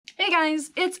Hey guys,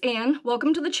 it's Anne.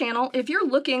 Welcome to the channel. If you're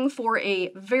looking for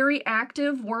a very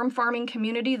active worm farming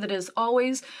community that is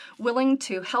always willing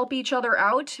to help each other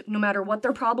out, no matter what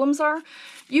their problems are,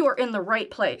 you are in the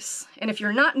right place. And if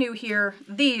you're not new here,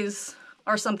 these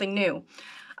are something new.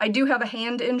 I do have a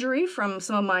hand injury from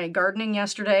some of my gardening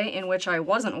yesterday in which I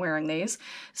wasn't wearing these.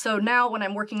 So now when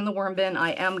I'm working in the worm bin,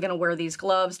 I am going to wear these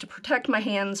gloves to protect my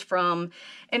hands from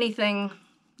anything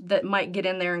that might get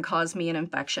in there and cause me an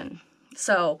infection.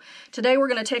 So today we're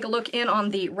going to take a look in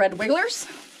on the red wigglers.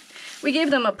 We gave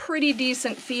them a pretty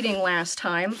decent feeding last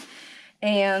time,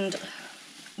 and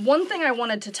one thing I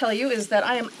wanted to tell you is that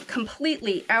I am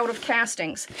completely out of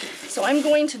castings. So I'm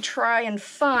going to try and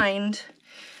find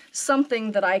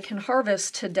something that I can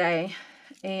harvest today,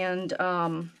 and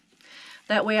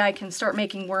that way I can start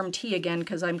making worm tea again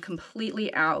because I'm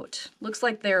completely out. Looks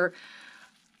like they're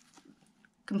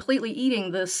completely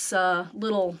eating this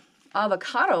little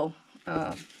avocado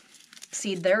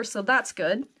seed there, so that's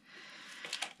good.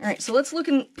 All right, so let's look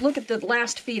at the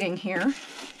last feeding here.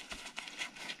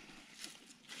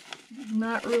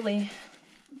 Not really.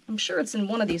 I'm sure it's in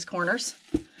one of these corners.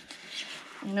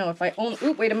 You know, if I own,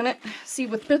 ooh, wait a minute. See,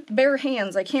 with bare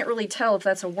hands, I can't really tell if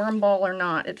that's a worm ball or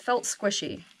not. It felt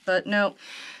squishy, but no,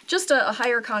 just a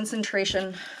higher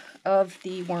concentration of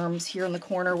the worms here in the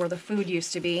corner where the food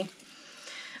used to be.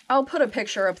 I'll put a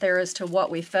picture up there as to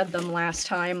what we fed them last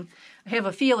time. I have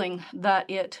a feeling that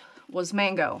it was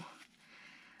mango.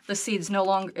 The seed's no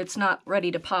longer, it's not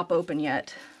ready to pop open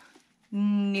yet.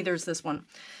 Neither is this one.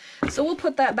 So we'll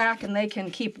put that back and they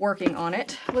can keep working on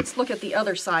it. Let's look at the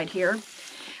other side here.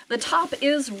 The top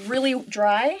is really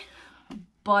dry,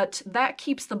 but that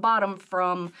keeps the bottom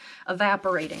from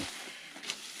evaporating.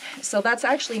 So that's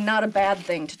actually not a bad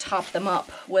thing, to top them up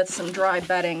with some dry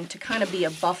bedding to kind of be a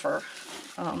buffer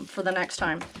for the next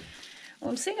time.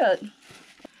 Well, I'm seeing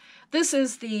this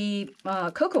is the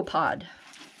cocoa pod.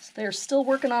 So they're still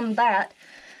working on that.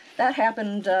 That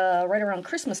happened right around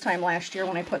Christmas time last year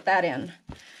when I put that in.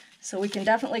 So we can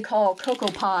definitely call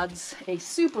cocoa pods a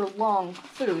super long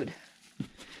food.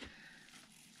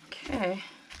 Okay.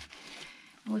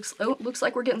 Looks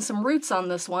like we're getting some roots on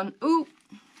this one. Ooh.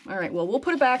 All right, well, we'll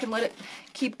put it back and let it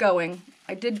keep going.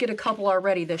 I did get a couple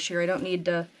already this year. I don't need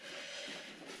to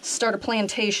start a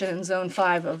plantation in zone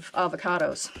 5 of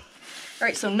avocados. All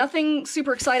right, so nothing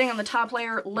super exciting on the top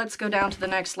layer. Let's go down to the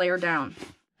next layer down.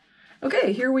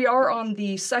 Okay, here we are on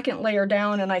the second layer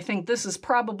down, and I think this is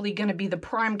probably going to be the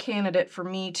prime candidate for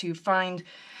me to find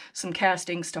some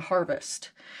castings to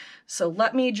harvest. So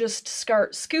let me just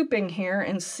start scooping here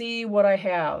and see what I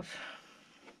have.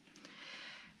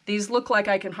 These look like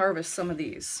I can harvest some of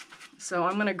these. So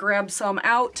I'm going to grab some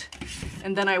out,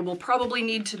 and then I will probably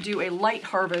need to do a light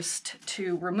harvest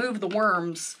to remove the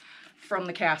worms from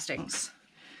the castings.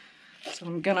 So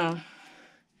I'm going to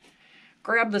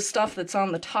grab the stuff that's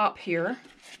on the top here.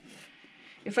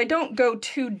 If I don't go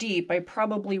too deep, I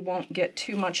probably won't get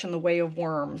too much in the way of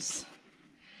worms.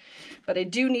 But I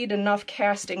do need enough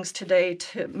castings today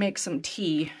to make some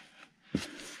tea.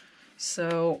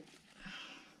 So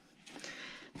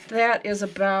that is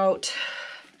about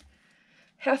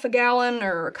half a gallon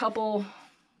or a couple,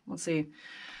 let's see,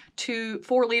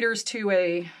 4 liters to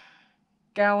a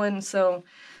gallon, so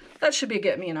that should be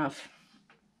get me enough.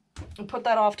 I'll put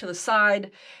that off to the side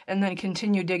and then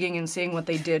continue digging and seeing what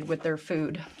they did with their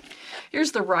food.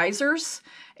 Here's the risers,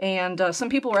 and some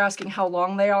people are asking how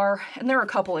long they are, and they're a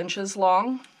couple inches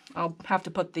long. I'll have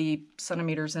to put the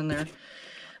centimeters in there.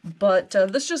 But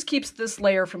this just keeps this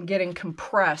layer from getting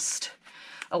compressed,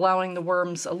 allowing the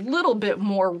worms a little bit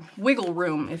more wiggle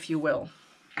room, if you will.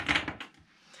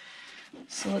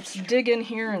 So let's dig in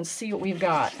here and see what we've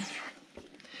got.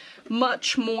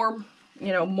 Much more,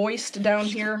 you know, moist down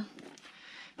here.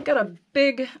 Got a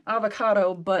big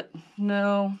avocado, but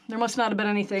no, there must not have been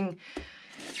anything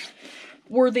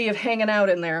worthy of hanging out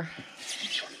in there.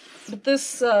 But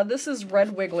this is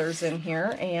red wigglers in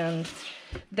here, and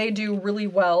they do really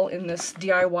well in this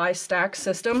DIY stack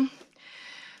system.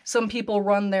 Some people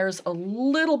run theirs a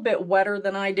little bit wetter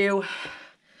than I do,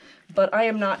 but I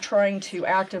am not trying to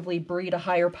actively breed a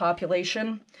higher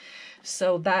population,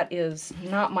 so that is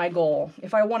not my goal.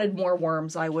 If I wanted more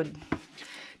worms, I would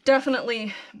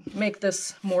definitely make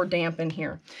this more damp in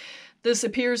here. This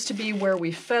appears to be where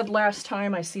we fed last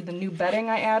time. I see the new bedding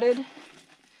I added.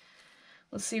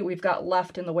 Let's see what we've got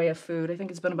left in the way of food. I think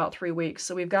it's been about 3 weeks.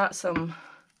 So we've got some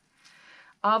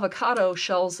avocado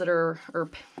shells that are,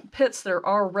 or pits that are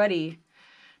already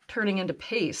turning into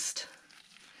paste.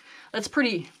 That's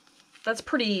pretty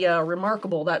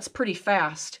remarkable. That's pretty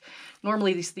fast.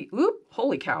 Normally these, oop,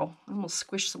 holy cow, I almost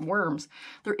squished some worms.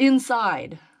 They're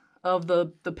inside of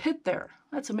the pit there.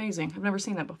 That's amazing. I've never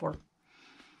seen that before.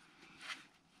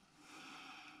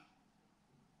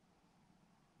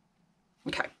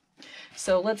 Okay,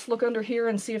 so let's look under here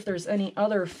and see if there's any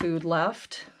other food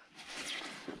left.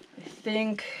 I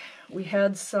think we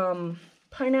had some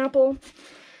pineapple,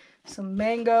 some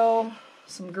mango,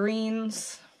 some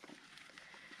greens,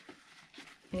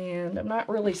 and I'm not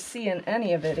really seeing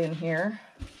any of it in here.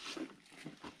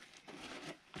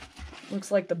 Looks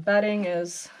like the bedding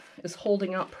is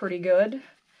holding up pretty good.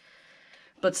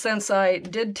 But since I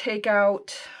did take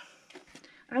out,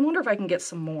 I wonder if I can get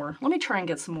some more. Let me try and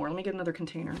get some more. Let me get another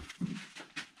container.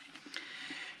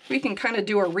 We can kind of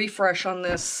do a refresh on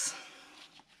this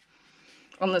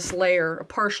layer, a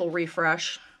partial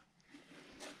refresh.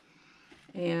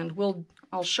 And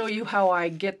I'll show you how I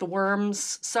get the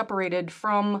worms separated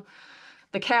from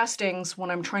the castings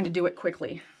when I'm trying to do it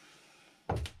quickly.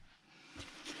 I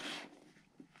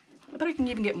bet I can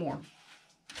even get more.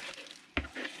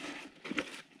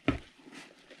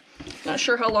 Not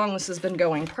sure how long this has been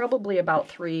going. Probably about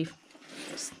 3,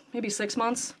 maybe 6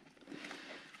 months.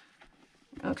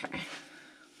 Okay.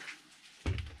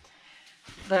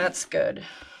 That's good.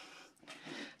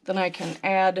 Then I can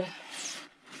add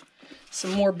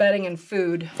some more bedding and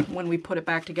food when we put it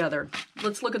back together.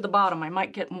 Let's look at the bottom. I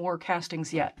might get more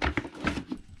castings yet.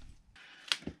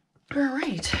 All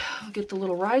right, I'll get the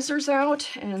little risers out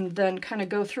and then kind of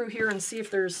go through here and see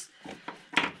if there's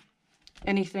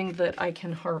anything that I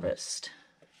can harvest.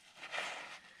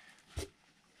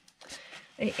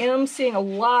 I am seeing a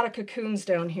lot of cocoons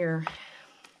down here.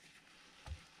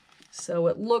 So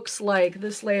it looks like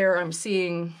this layer I'm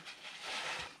seeing,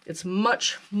 it's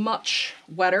much, much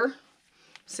wetter. I'm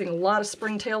seeing a lot of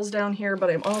springtails down here, but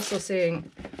I'm also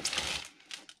seeing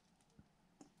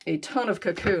a ton of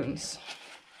cocoons.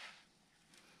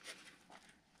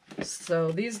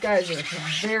 So these guys are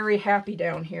very happy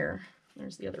down here.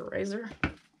 There's the other riser.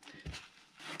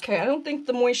 Okay, I don't think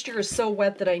the moisture is so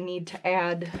wet that I need to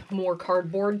add more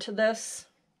cardboard to this.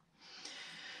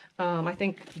 I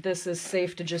think this is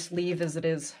safe to just leave as it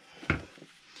is.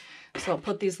 So I'll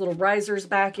put these little risers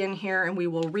back in here and we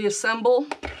will reassemble.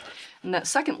 And that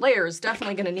second layer is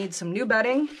definitely going to need some new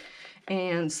bedding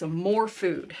and some more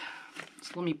food.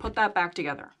 So let me put that back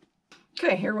together.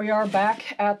 Okay, here we are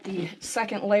back at the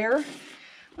second layer.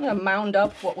 I'm going to mound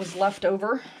up what was left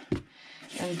over,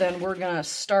 and then we're going to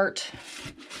start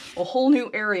a whole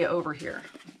new area over here.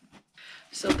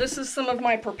 So this is some of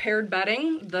my prepared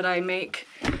bedding that I make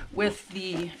with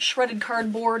the shredded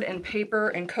cardboard and paper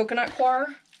and coconut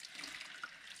coir.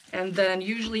 And then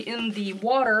usually in the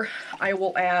water, I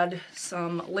will add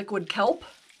some liquid kelp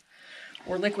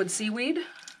or liquid seaweed.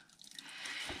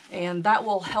 And that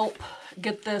will help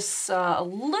get this a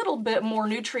little bit more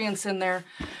nutrients in there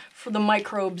for the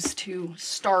microbes to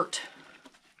start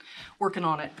working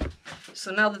on it.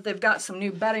 So now that they've got some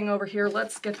new bedding over here,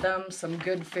 let's get them some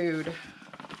good food.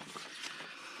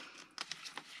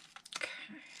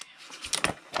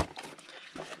 Okay.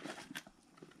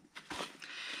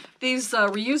 These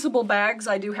reusable bags,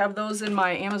 I do have those in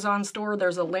my Amazon store.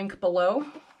 There's a link below.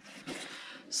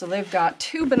 So they've got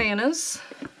 2 bananas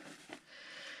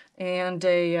and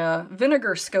a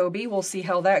vinegar SCOBY. We'll see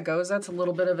how that goes. That's a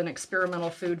little bit of an experimental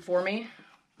food for me.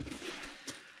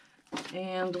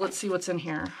 And let's see what's in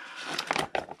here.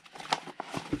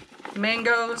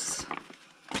 Mangoes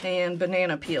and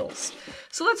banana peels.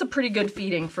 So that's a pretty good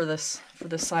feeding for this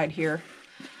side here.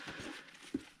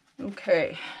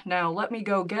 Okay, now let me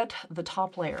go get the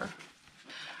top layer.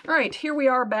 All right, here we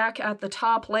are back at the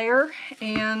top layer,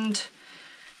 and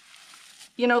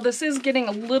you know, this is getting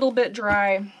a little bit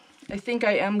dry. I think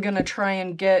I am gonna try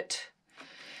and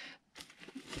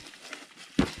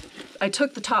I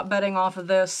took the top bedding off of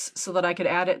this so that I could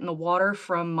add it in the water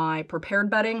from my prepared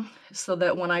bedding, so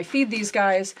that when I feed these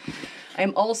guys,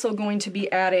 I'm also going to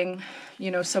be adding,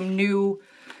 you know, some new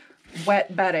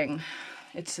wet bedding.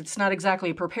 It's not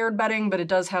exactly prepared bedding, but it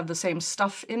does have the same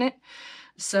stuff in it.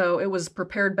 So it was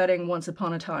prepared bedding once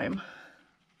upon a time.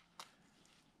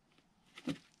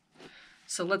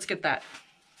 So let's get that.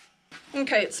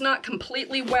 Okay, it's not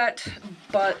completely wet,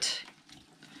 but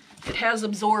it has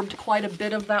absorbed quite a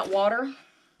bit of that water.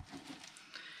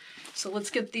 So let's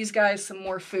get these guys some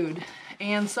more food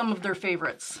and some of their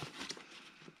favorites.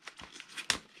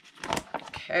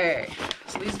 Okay,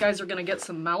 so these guys are gonna get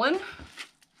some melon.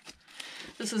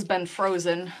 This has been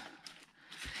frozen.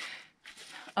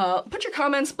 Put your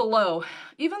comments below.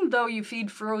 Even though you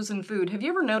feed frozen food, have you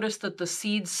ever noticed that the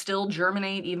seeds still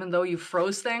germinate even though you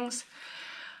froze things?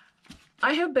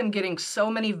 I have been getting so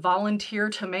many volunteer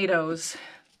tomatoes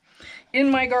in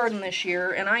my garden this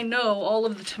year, and I know all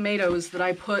of the tomatoes that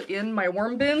I put in my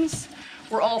worm bins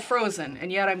were all frozen,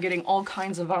 and yet I'm getting all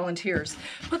kinds of volunteers.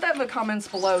 Put that in the comments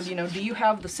below. You know, do you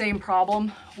have the same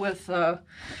problem with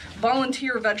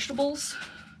volunteer vegetables,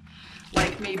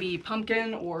 like maybe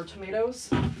pumpkin or tomatoes?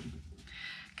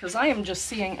 Because I am just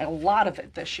seeing a lot of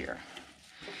it this year.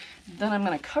 Then I'm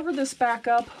going to cover this back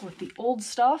up with the old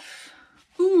stuff.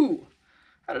 Ooh,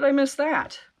 how did I miss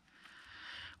that?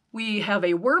 We have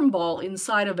a worm ball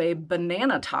inside of a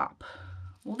banana top.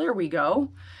 Well, there we go.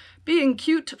 Being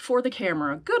cute for the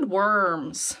camera. Good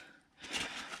worms.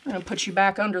 I'm going to put you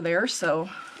back under there so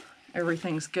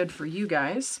everything's good for you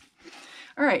guys.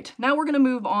 All right, now we're going to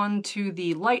move on to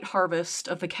the light harvest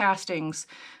of the castings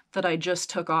that I just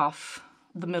took off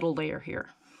the middle layer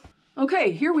here.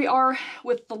 Okay, here we are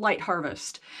with the light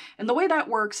harvest. And the way that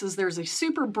works is there's a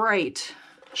super bright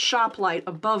shop light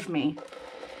above me.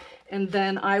 And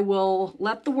then I will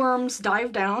let the worms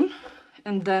dive down,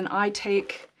 and then I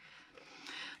take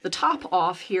the top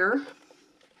off here,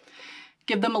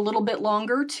 give them a little bit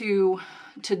longer to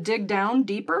dig down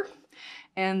deeper,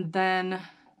 and then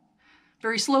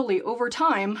very slowly over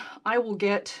time I will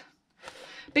get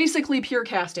basically pure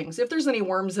castings. If there's any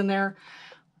worms in there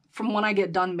from when I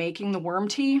get done making the worm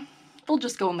tea, they'll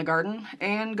just go in the garden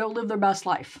and go live their best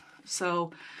life.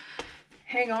 So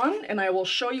hang on and I will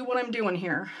show you what I'm doing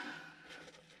here.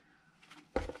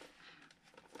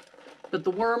 But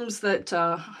the worms that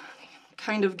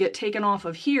kind of get taken off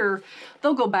of here,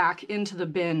 they'll go back into the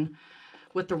bin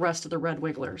with the rest of the red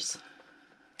wigglers.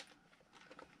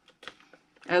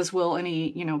 As will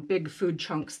any, you know, big food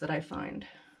chunks that I find.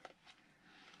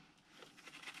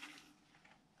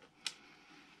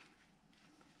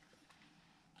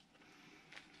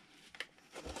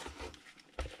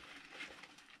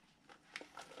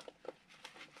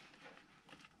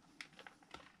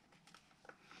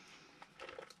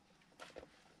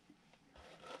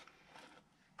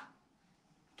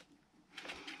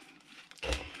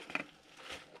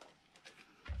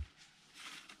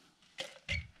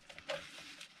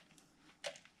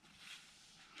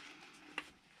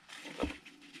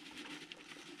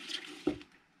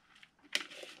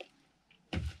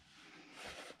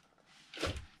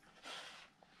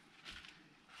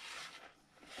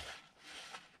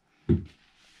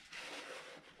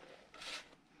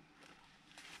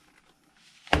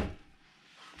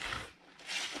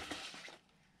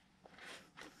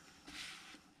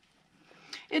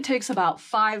 It takes about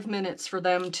 5 minutes for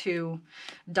them to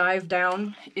dive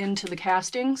down into the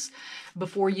castings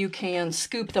before you can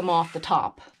scoop them off the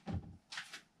top.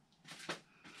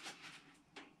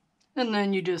 And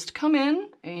then you just come in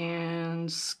and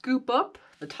scoop up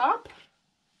the top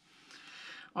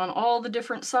on all the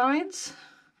different sides.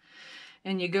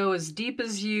 And you go as deep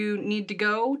as you need to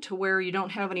go to where you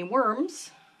don't have any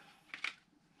worms.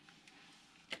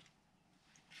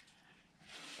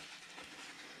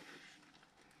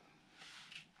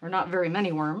 Or not very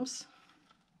many worms.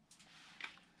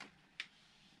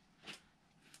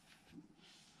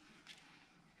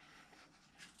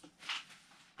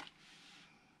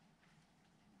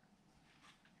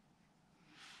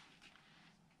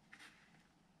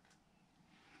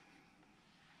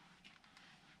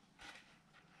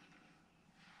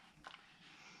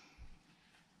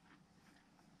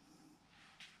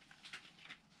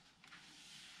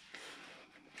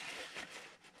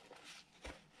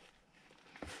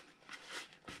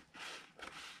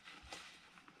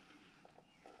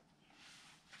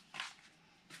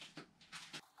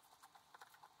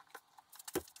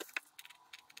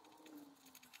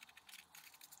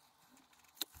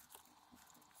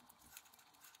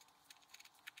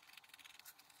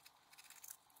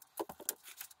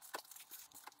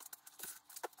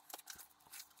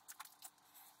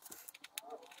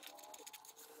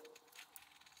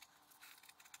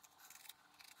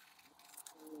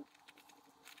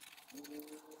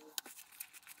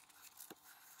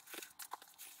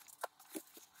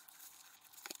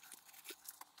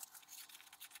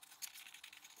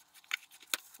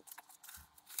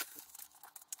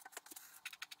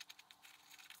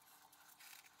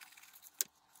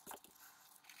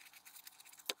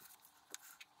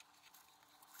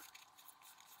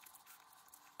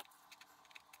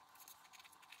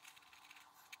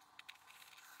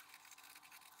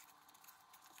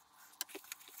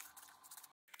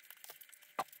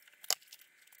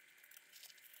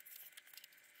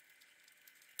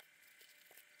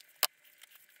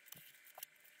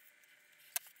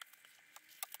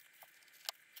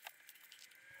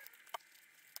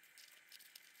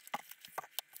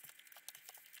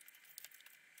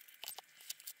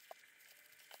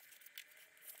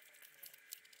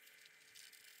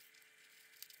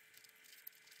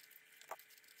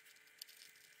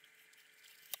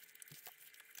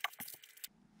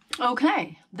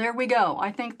 Okay, there we go.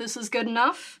 I think this is good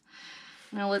enough.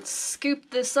 Now let's scoop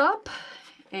this up,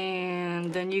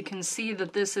 and then you can see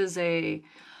that this is a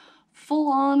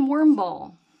full-on worm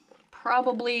ball.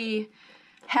 Probably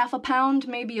half a pound,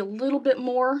 maybe a little bit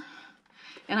more.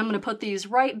 And I'm going to put these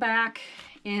right back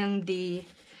in the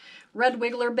red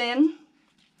wiggler bin.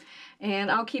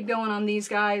 And I'll keep going on these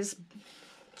guys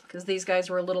because these guys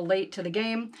were a little late to the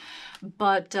game.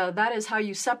 But that is how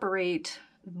you separate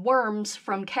worms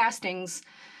from castings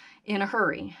in a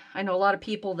hurry. I know a lot of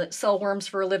people that sell worms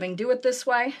for a living do it this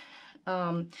way.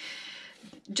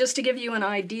 Just to give you an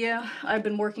idea, I've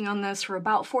been working on this for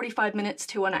about 45 minutes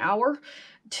to an hour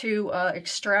to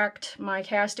extract my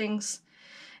castings.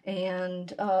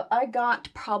 And I got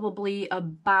probably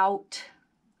about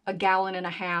 1.5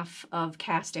 gallons of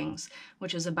castings,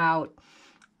 which is about,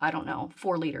 I don't know,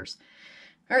 4 liters.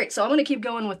 All right, so I'm gonna keep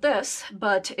going with this,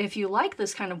 but if you like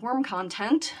this kind of worm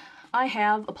content, I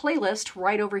have a playlist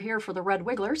right over here for the red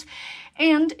wigglers.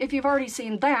 And if you've already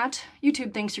seen that,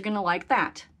 YouTube thinks you're gonna like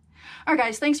that. All right,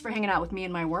 guys, thanks for hanging out with me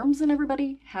and my worms, and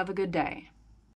everybody have a good day.